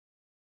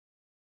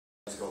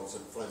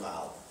St.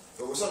 Flimal.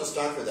 But we're sort of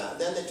stuck with that.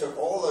 And then they took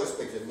all those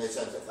pictures and they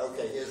said,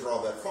 okay, here's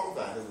Robert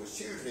Compat, who was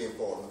hugely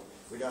important.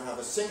 We don't have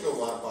a single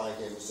work by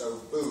him, so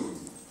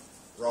boom,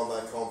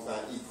 Robert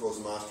Compat equals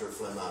Master of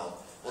Flimal.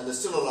 And there's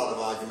still a lot of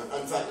argument.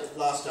 In fact,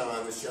 last time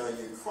I was showing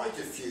you quite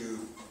a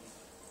few.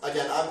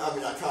 Again, I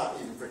mean, I can't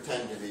even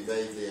pretend to be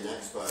vaguely an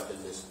expert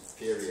in this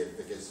period,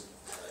 because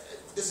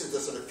this is the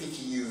sort of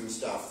picayune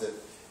stuff that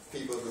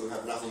people who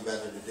have nothing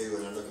better to do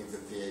and are looking for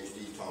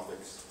PhD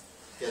topics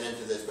get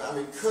into this. But I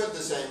mean, could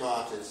the same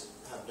artist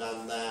have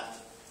done that,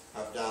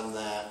 have done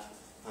that,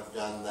 have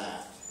done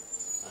that,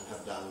 and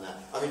have done that?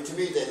 I mean, to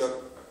me, they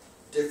look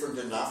different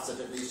enough that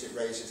at least it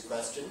raises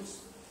questions.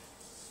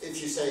 If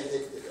you say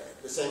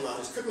the same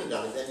artist couldn't have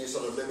done it, then you're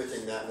sort of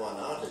limiting that one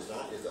artist,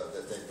 aren't you, though,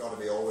 that they've got to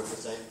be always the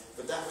same.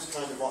 But that was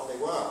kind of what they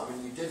were. I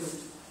mean, you didn't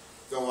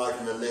go out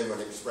on a limb and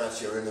express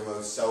your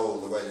innermost soul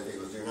the way that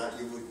people do now.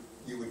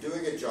 You were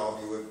doing a job,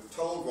 you were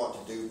told what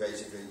to do,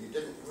 basically. You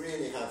didn't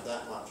really have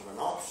that much of an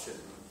option.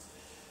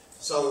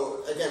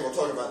 So, again, we'll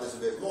talk about this a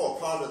bit more.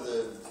 Part of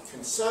the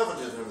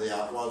conservatism of the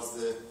art was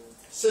the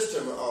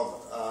system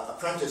of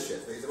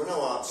apprenticeship, because there were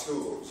no art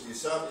schools. You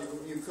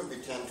could be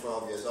 10,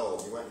 12 years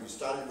old. You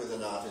started with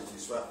an artist, you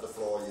swept the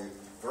floor, you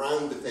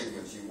ground the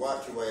pigments, you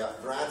worked your way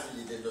up.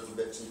 Gradually you did little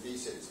bits and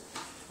pieces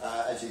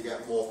as you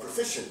get more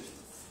proficient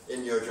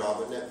in your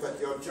job. But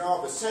your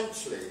job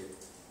essentially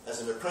as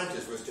an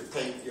apprentice was to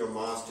paint your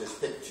master's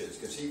pictures,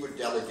 because he would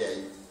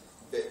delegate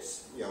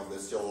bits, you know, the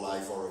still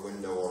life or a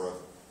window or a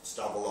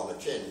stubble on a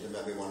chin to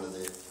maybe one of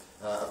the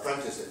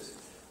apprentices.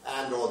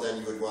 And or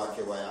then you would work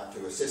your way up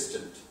to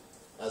assistant,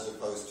 as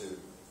opposed to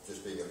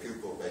just being a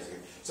pupil, basically.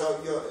 So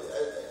you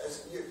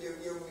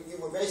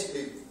were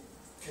basically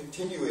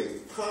continuing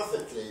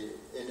perfectly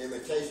in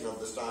imitation of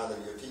the style of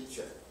your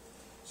teacher.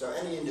 So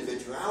any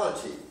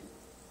individuality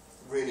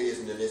really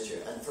isn't an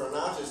issue. And for an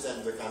artist then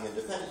to become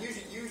independent,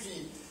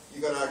 usually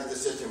you got out of the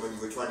system when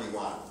you were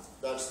 21.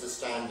 That's the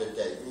standard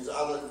date.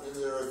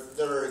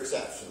 There are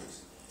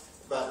exceptions.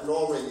 But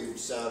normally you'd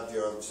served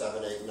your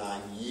 7, 8,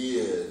 9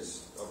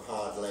 years of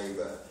hard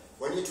labour.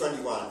 When you're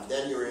 21,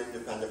 then you're an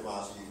independent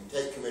master. You can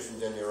take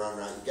commissions in your own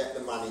right, you get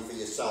the money for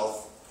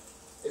yourself.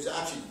 It's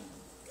actually,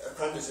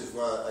 apprentices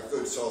were a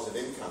good source of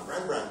income.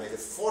 Rembrandt made a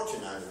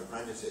fortune out of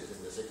apprentices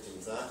in the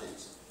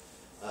 1630s.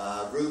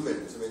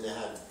 Rubens, I mean, they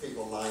had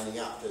people lining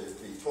up to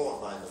be taught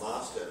by the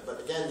master.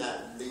 But again,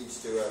 that leads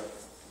to a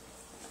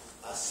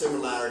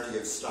similarity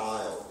of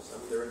styles. I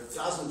mean, there are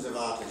dozens of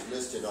artists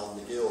listed on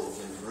the guilds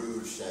in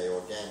Bruges, say,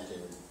 or Ghent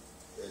in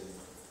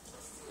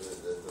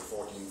the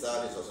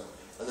 1430s or so.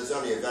 And there's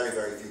only a very,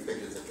 very few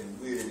pictures that can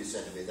really be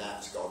said to be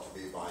that's got to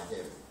be by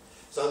him.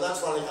 So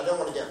that's one thing. I don't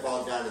want to get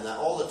bogged down in that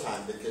all the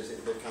time, because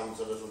it becomes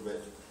a little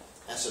bit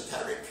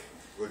esoteric,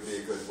 would be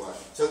a good word.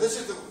 So this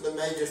is the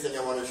major thing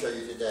I want to show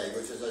you today,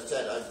 which, as I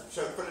said, I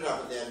put it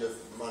up at the end of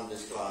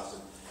Monday's class.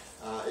 And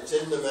it's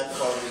in the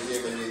Metropolitan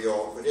Museum in New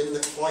York, but in the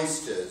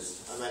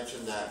Cloisters, I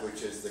mentioned that,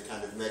 which is the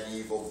kind of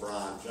medieval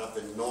branch up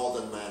in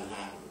northern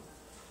Manhattan.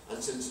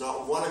 And since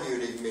not one of you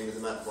had even been to the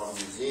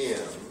Metropolitan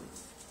Museum,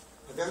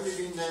 have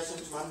anybody been there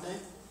since Monday?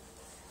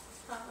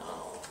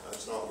 Oh,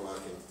 that's not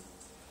working.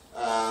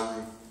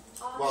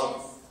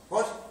 Well,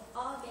 what?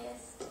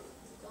 August.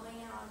 Going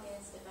in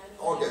August.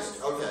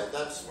 August, okay,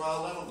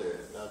 that'll do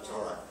it. That's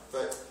all right.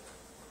 But,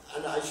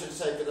 and I should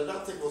say, but I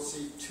don't think we'll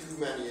see too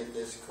many in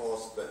this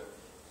course, but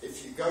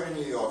if you go to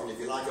New York, and if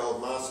you like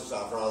old master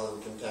stuff rather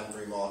than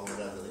contemporary, modern,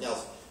 and everything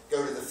else,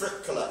 go to the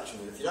Frick Collection.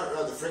 And if you don't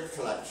know the Frick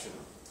Collection,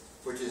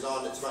 which is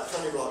it's about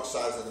 20 blocks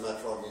south of the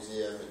Metropolitan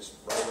Museum, it's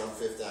right on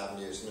Fifth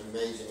Avenue, it's an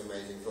amazing,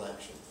 amazing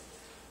collection.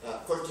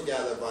 Put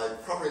together by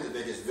probably the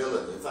biggest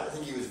villain. In fact, I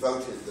think he was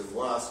voted the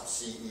worst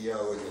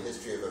CEO in the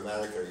history of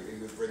America. He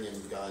would bring in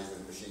guys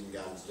with machine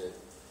guns to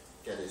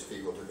get his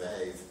people to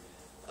behave.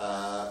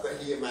 But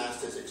he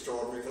amassed this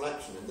extraordinary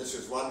collection, and this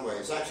was one way.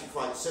 It's actually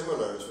quite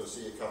similar, as we'll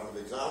see a couple of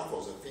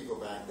examples of people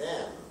back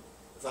then.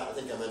 In fact, I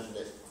think I mentioned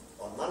it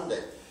on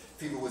Monday.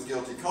 People with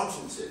guilty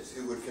consciences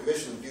who would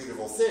commission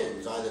beautiful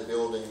things, either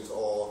buildings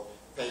or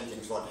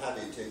paintings, what have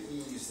you, to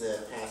ease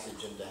their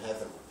passage into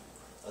heaven.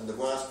 And the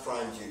worse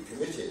crimes you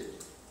committed,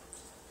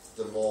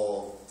 the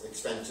more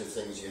expensive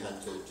things you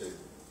had to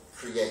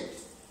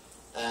create.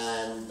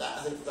 And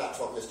I think that's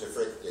what Mr.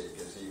 Frick did,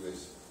 because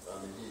he's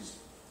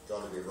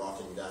got to be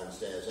rotting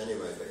downstairs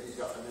anyway, but he's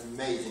got an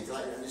amazing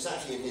collection. And it's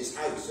actually in his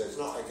house, so it's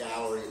not a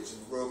gallery, it's in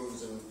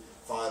rooms and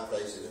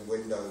fireplaces and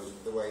windows,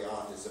 the way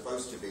art is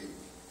supposed to be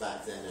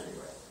back then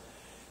anyway.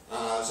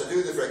 So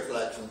do the Frick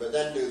collection, but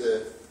then do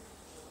the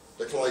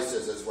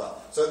Cloisters as well.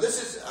 So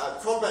this is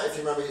Compat, if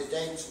you remember, his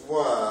dates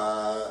were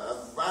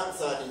about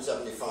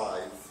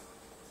 1375,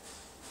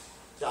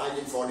 died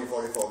in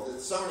 1444.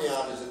 There's so many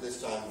artists at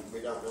this time, we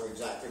don't know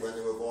exactly when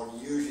they were born.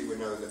 Usually we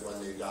know that when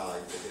they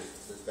died,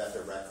 because there's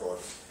better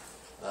records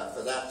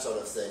for that sort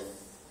of thing.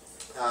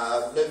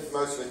 Lived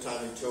most of his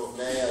time in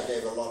Tournai. I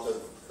gave a lot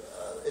of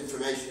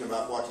information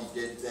about what he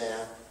did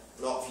there.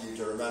 Not for you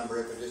to remember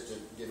it, but just to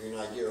give you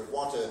an idea of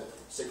what a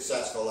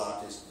successful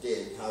artist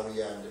did, how he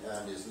earned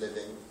his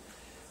living.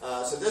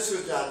 So this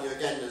was done,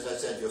 again, as I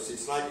said, your you'll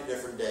see slightly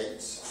different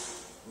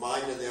dates.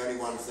 Mine are the only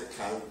ones that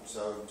count,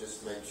 so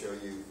just make sure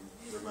you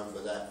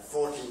remember that.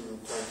 14,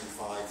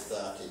 25,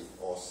 30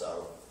 or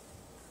so.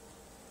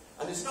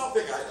 And it's not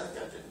big. I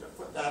didn't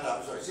put that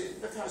up. Sorry. See,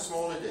 look how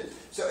small it is.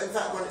 So in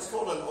fact, when it's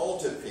called an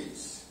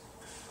altarpiece,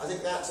 I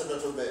think that's a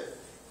little bit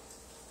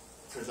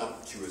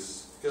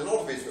presumptuous. Because an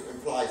altarpiece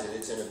implies that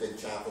it's in a big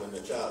chapel in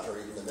the church or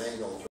even the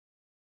main altar.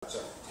 So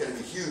it's going to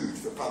be huge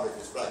for public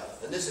display.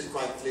 And this is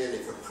quite clearly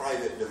for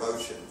private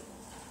devotion.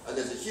 And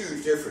there's a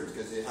huge difference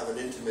because you have an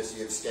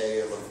intimacy of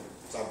scale and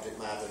subject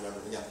matter and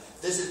everything else.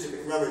 This is to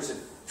be, remember, it's a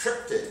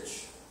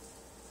triptych.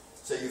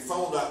 So you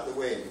fold up the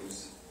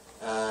wings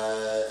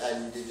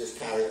and you just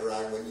carry it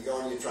around when you go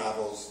on your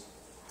travels.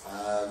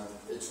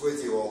 It's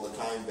with you all the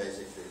time,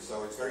 basically.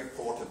 So it's very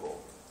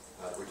portable,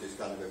 which is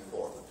kind of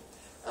important.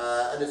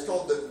 And it's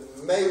called the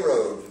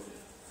Mayrode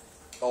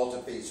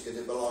altarpiece because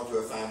it belonged to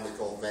a family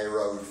called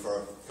Mayrode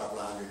for a couple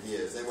of hundred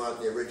years. They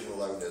weren't the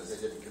original owners.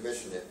 They didn't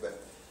commission it,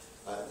 but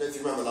if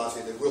you remember last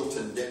week, the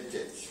Wilton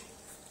diptych,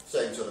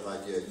 same sort of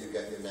idea. You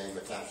get your name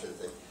attached to the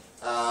thing.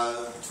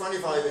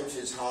 25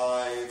 inches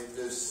high.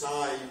 The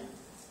side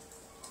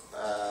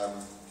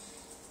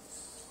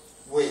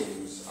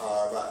wings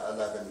are about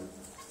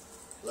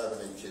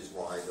 11 inches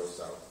wide or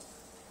so.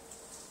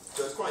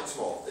 So it's quite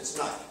small. It's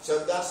nice.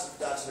 So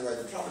that's in a way.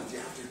 The trouble is you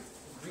have to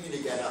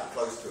really get up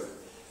close to it.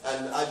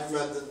 And I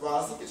remember that,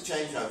 well, I think it's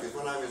changed now, because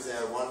when I was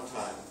there one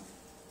time,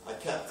 I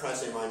kept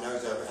pressing my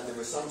nose over, and there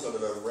was some sort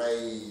of a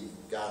ray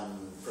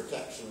gun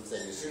protection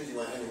thing. As soon as you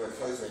went anywhere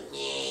close, it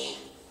went,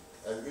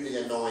 a really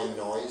annoying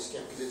noise,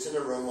 because it's in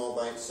a room all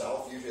by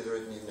itself. Usually there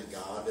isn't even a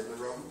guard in the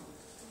room.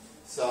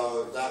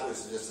 So that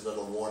was just a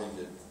little warning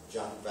to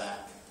jump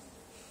back.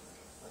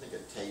 I think a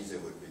taser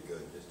would be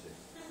good, just to...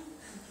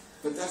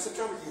 But that's the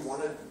trouble. You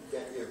want to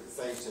get your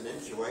face an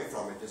inch away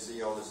from it to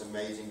see all this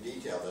amazing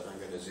detail that I'm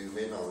going to zoom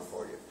in on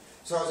for you.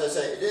 So as I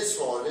say, it is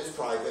small, it is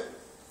private.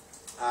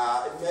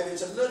 Maybe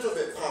it's a little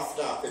bit puffed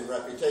up in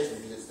reputation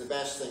because it's the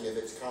best thing of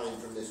its kind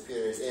from this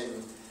period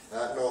in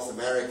North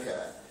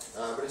America.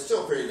 But it's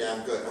still pretty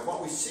damn good. And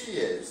what we see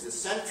is, the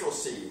central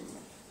scene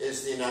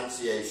is the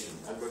Annunciation.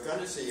 And we're going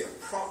to see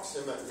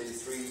approximately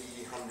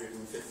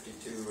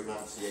 352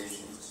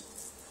 Annunciations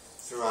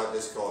throughout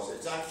this course.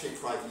 It's actually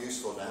quite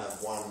useful to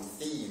have one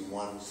theme,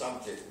 one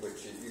subject,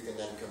 which you can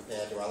then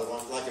compare to other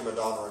ones, like a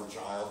Madonna and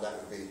Child. That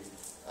would be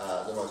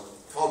the most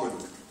common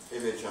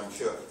image, I'm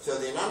sure. So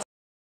the Annunciation,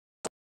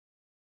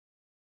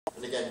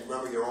 and again,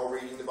 remember, you're all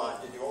reading the Bible.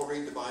 Did you all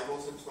read the Bible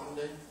since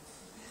Monday?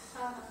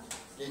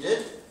 You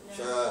did? No.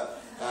 Sure.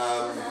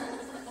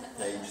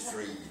 Page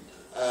 3.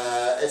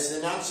 It's the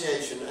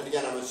Annunciation, and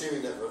again, I'm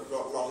assuming that a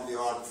lot of you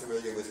aren't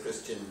familiar with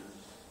Christian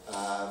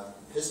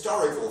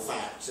historical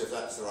facts, if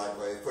that's the right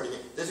way of putting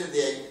it. This is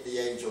the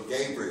angel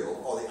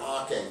Gabriel, or the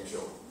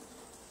archangel.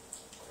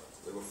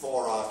 There were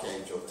 4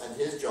 archangels, and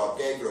his job,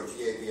 Gabriel,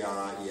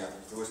 G-A-B-R-I-E-L,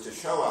 was to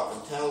show up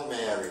and tell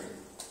Mary,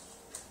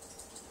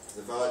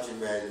 the Virgin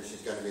Mary, that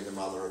she's going to be the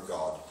Mother of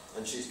God.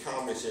 And she's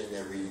calmly sitting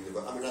there reading the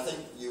book. I mean, I think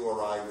you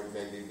or I would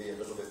maybe be a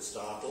little bit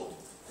startled.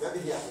 Maybe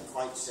he hasn't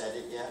quite said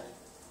it yet.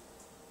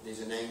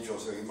 He's an angel,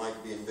 so he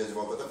might be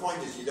invisible. But the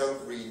point is, you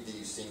don't read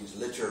these things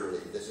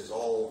literally. This is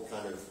all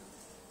kind of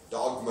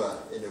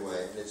dogma, in a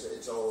way.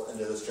 It's all an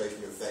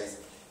illustration of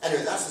faith.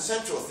 Anyway, that's the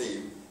central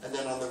theme. And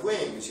then on the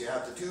wings, you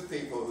have the 2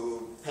 people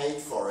who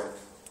paid for it.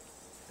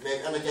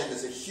 And again,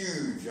 there's a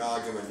huge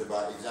argument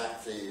about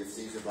exactly if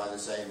these are by the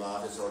same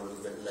artist or a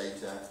little bit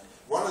later.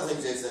 One of the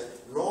things is that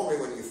normally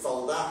when you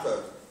fold up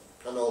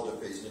an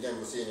altarpiece, and again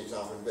we'll see an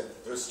example in a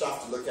bit, there's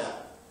stuff to look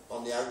at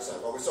on the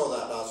outside. Well, we saw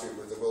that last week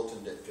with the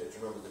Wilton diptych.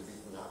 Remember the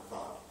beaten out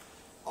part?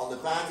 On the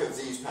back of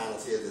these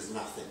panels here, there's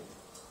nothing,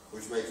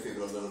 which makes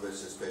people a little bit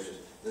suspicious.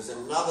 There's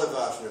another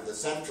version of the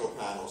central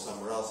panel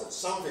somewhere else that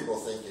some people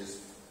think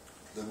is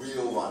the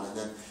real one. And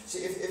then,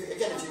 see, if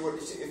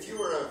you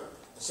were a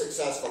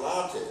successful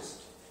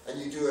artist and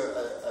you do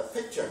a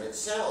picture and it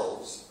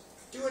sells,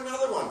 do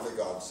another one for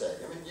God's sake.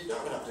 I mean, you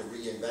don't have to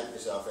reinvent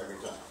yourself every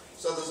time.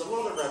 So there's a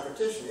lot of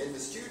repetition. In the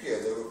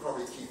studio, they would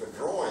probably keep a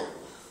drawing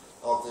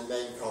of the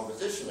main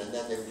composition, and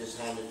then they would just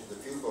hand it to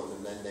the pupils,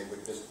 and then they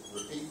would just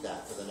repeat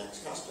that for the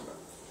next customer.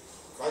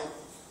 Quite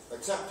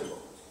acceptable.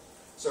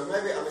 So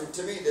maybe, I mean,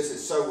 to me, this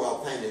is so well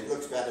painted. It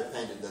looks better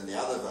painted than the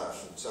other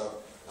version.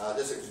 So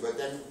but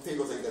then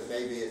people think that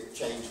maybe it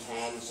changed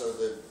hands, so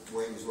the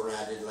wings were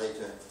added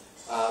later.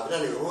 But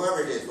anyway,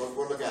 whoever it is, we'll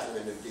look at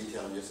them in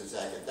detail in just a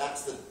second.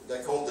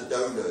 They're called the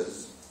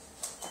donors,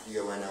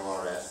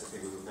 D-O-N-O-R-S, the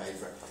people who paid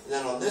for it. And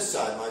then on this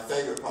side, my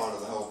favourite part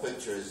of the whole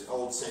picture is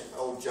old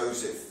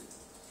Joseph.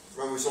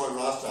 Remember we saw him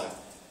last time?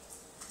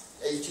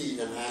 18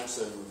 and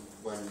handsome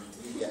when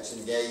he gets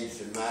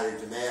engaged and married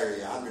to Mary,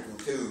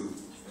 102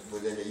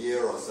 within a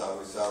year or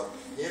so. So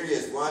here he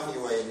is working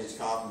away in his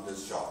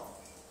carpenter's shop.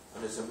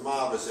 And it's a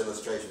marvellous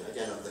illustration,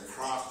 again, of the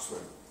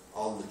craftsman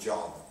on the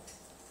job.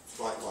 It's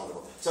quite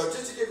wonderful. So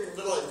just to give you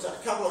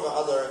a couple of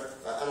other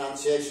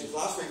annunciations.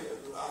 Last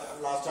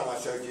time I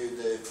showed you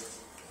the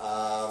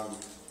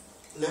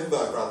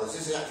Limburg Brothers.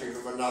 This is actually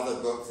from another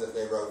book that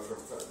they wrote from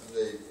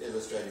the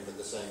illustrated with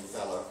the same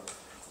fellow.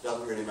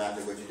 Doesn't really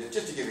matter what you do.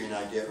 Just to give you an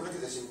idea, look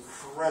at this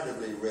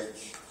incredibly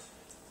rich,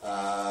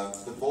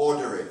 the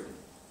bordering,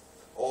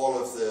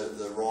 all of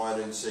the royal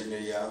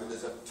insignia. I mean,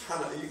 there's a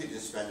ton of, you could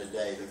just spend a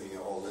day looking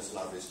at all this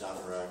lovely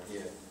stuff around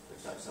here.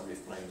 Looks like somebody's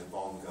playing the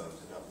bongos.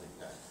 I don't think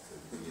that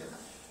could be it.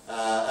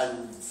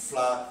 And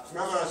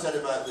remember what I said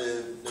about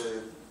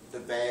the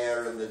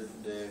bear and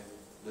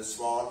the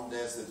swan?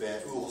 There's the bear,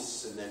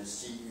 Urs, and then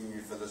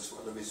Siegen for the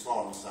swan. There'll be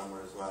swans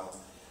somewhere as well.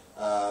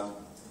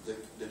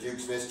 The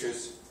Duke's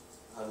mistress,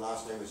 her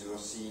last name is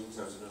Ursine,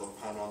 so there's a little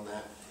pun on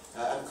there.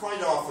 And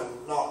quite often,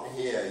 not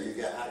here, you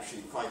get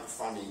actually quite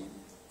funny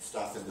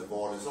stuff in the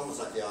border. It's almost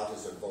like the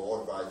artists are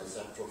bored by the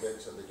central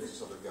bit, so they just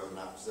sort of go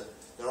nuts.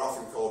 They're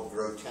often called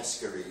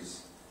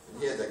grotesqueries,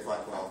 and here they're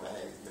quite well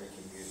behaved,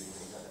 making music and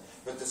things like that.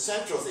 But the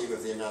central theme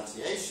of the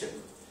Annunciation,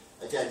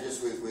 again,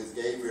 just with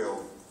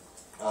Gabriel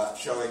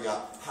showing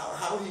up,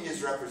 how he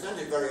is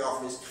represented very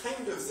often is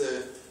kind of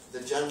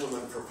the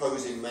gentleman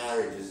proposing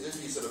marriage, as if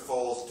he sort of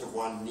falls to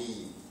one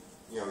knee.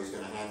 You know, he's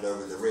going to hand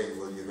over the ring,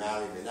 will you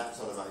marry me, that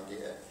sort of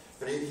idea.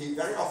 But he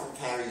very often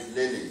carries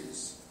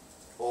lilies,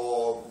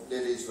 or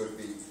lilies would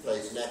be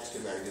placed next to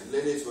Mary, because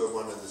lilies were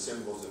one of the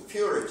symbols of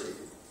purity.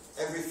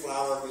 Every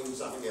flower means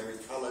something, every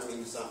colour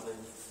means something.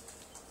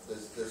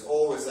 There's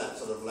always that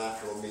sort of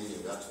lateral meaning.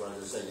 That's what I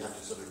was saying, you have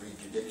to sort of read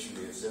your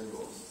dictionary of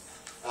symbols.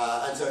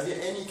 And so here,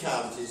 in he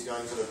comes, he's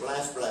going sort of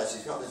bless, bless.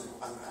 He's got this,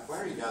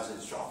 where he does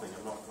his shopping,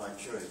 I'm not quite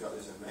sure. He's got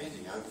this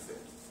amazing outfit.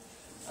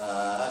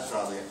 That's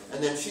rather good.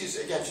 And then she's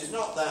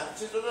not that,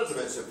 she's a little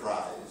bit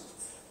surprised.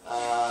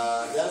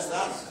 There's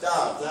that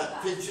dove,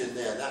 that pigeon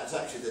there, that's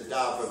actually the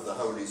dove of the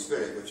Holy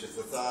Spirit, which is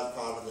the third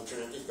part of the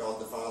Trinity, God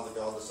the Father,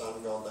 God the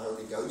Son, God the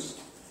Holy Ghost.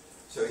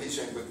 So he's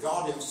saying, but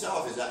God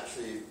himself is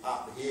actually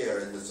up here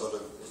in the sort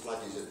of, it's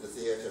like he's at the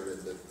theatre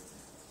in the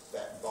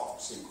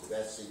box seat, the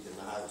best seat in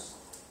the house.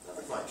 I'm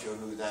not quite sure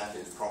who that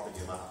is propping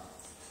him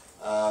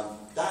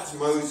up. That's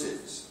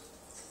Moses,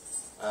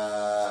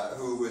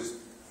 who was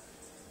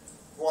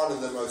one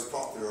of the most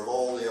popular of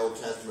all the Old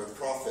Testament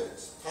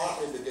prophets,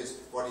 partly because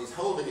what he's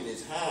holding in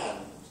his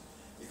hand,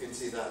 you can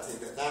see that thing,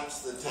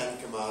 that's the Ten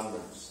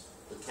Commandments,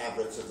 the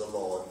tablets of the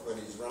Lord. When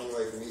he's running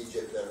away from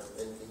Egypt,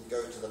 and he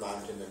goes to the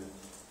mountain and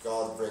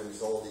God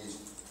brings all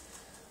these,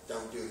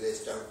 don't do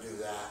this, don't do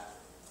that,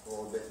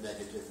 all a bit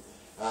negative.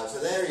 So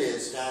there he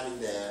is,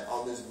 standing there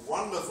on this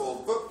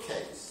wonderful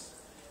bookcase.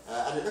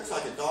 And it looks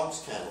like a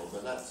dog's kennel,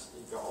 but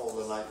you've got all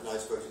the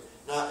nice books.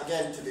 Now,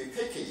 again, to be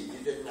picky,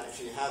 you didn't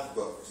actually have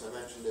books. I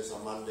mentioned this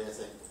on Monday, I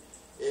think.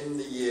 In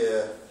the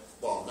year,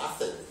 well,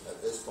 nothing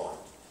at this point.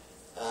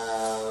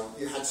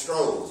 You had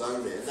scrolls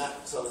only, and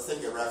that sort of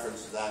think a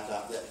reference to that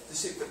up there. You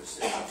see, but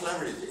how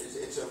clever it is.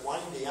 It's a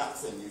winding up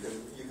thing.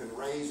 You can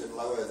raise and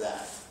lower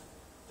that,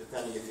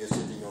 depending if you're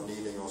sitting or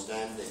kneeling or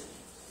standing.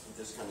 You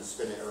just kind of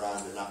spin it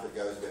around and up it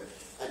goes a bit.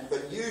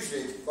 But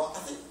usually, well, I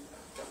think,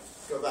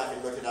 go back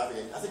and look it up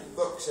again, I think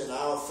books in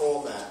our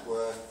format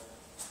were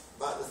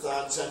about the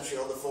 3rd century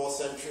or the 4th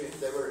century.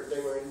 They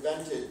were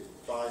invented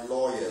by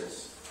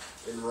lawyers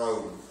in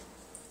Rome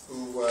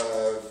who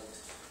were,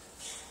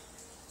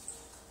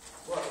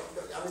 well,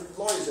 I mean,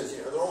 lawyers, as you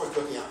know, they're always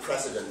looking at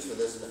precedents for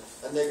this,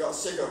 and they got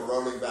sick of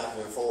rolling back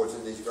and forwards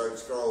in these great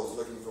scrolls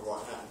looking for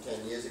what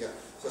happened 10 years ago.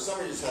 So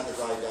somebody just had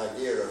the right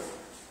idea of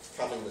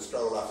cutting the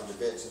scroll up into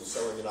bits and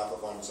sewing it up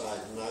at one side,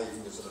 and now you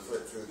can just sort of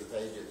flip through the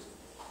pages.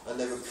 And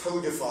they were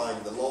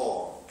codifying the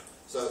law.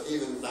 So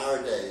even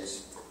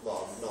nowadays,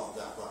 well, not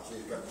that much,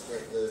 but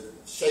the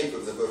shape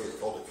of the book is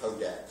called a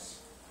codex,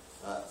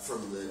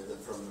 from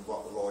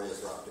what the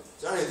lawyers were up to.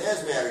 So anyway,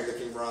 there's Mary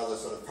looking rather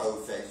sort of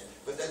po-faced.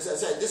 But as I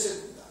said, this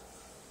is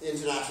the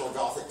International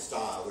Gothic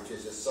style, which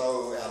is just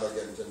so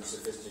elegant and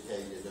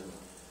sophisticated, and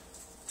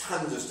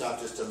tons of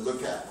stuff just to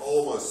look at,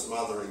 almost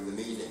smothering the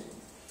meaning.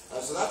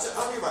 So that's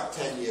only about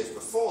 10 years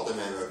before the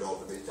Mero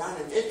d'Altarpiece. Down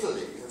in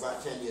Italy,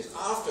 about 10 years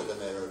after the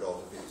Mero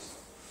d'Altarpiece.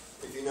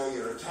 If you know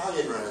your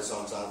Italian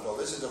Renaissance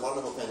anthology, this is a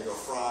wonderful painting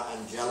called Fra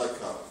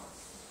Angelico,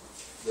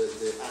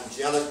 the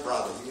angelic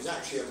brother. He was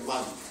actually a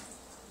monk,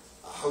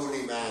 a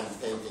holy man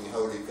painting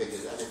holy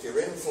figures. And if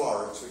you're in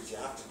Florence, which you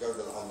have to go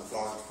to on the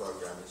Florence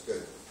program, it's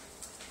good.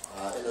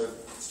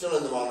 Still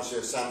in the monastery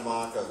of San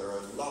Marco, there are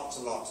lots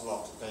and lots and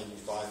lots of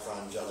paintings by Fra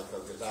Angelico,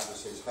 because that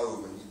was his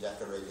home and he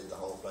decorated the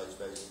whole place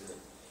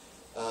basically.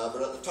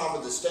 But at the top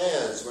of the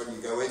stairs, when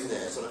you go in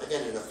there, so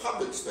again in a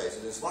public space,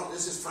 and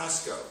this is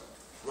fresco.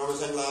 Remember I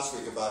was saying last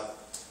week about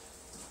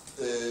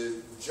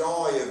the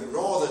joy of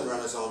Northern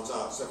Renaissance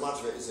art, so much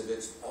of it is that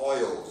it's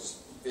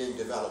oils being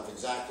developed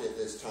exactly at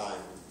this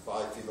time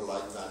by people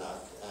like Van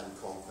Eyck and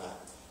Compat.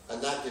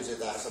 And that gives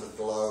it that sort of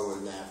glow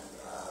and that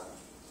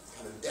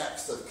kind of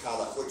depth of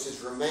colour, which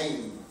has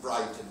remained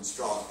bright and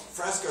strong.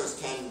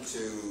 Frescoes tend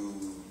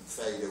to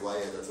fade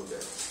away a little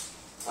bit.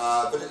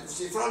 But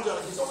see, Fra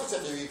Angelico, he's always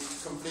said to be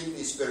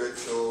completely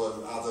spiritual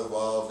and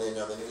otherworldly and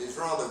everything. He's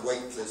rather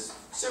weightless,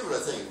 similar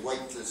thing,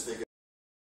 weightless figure.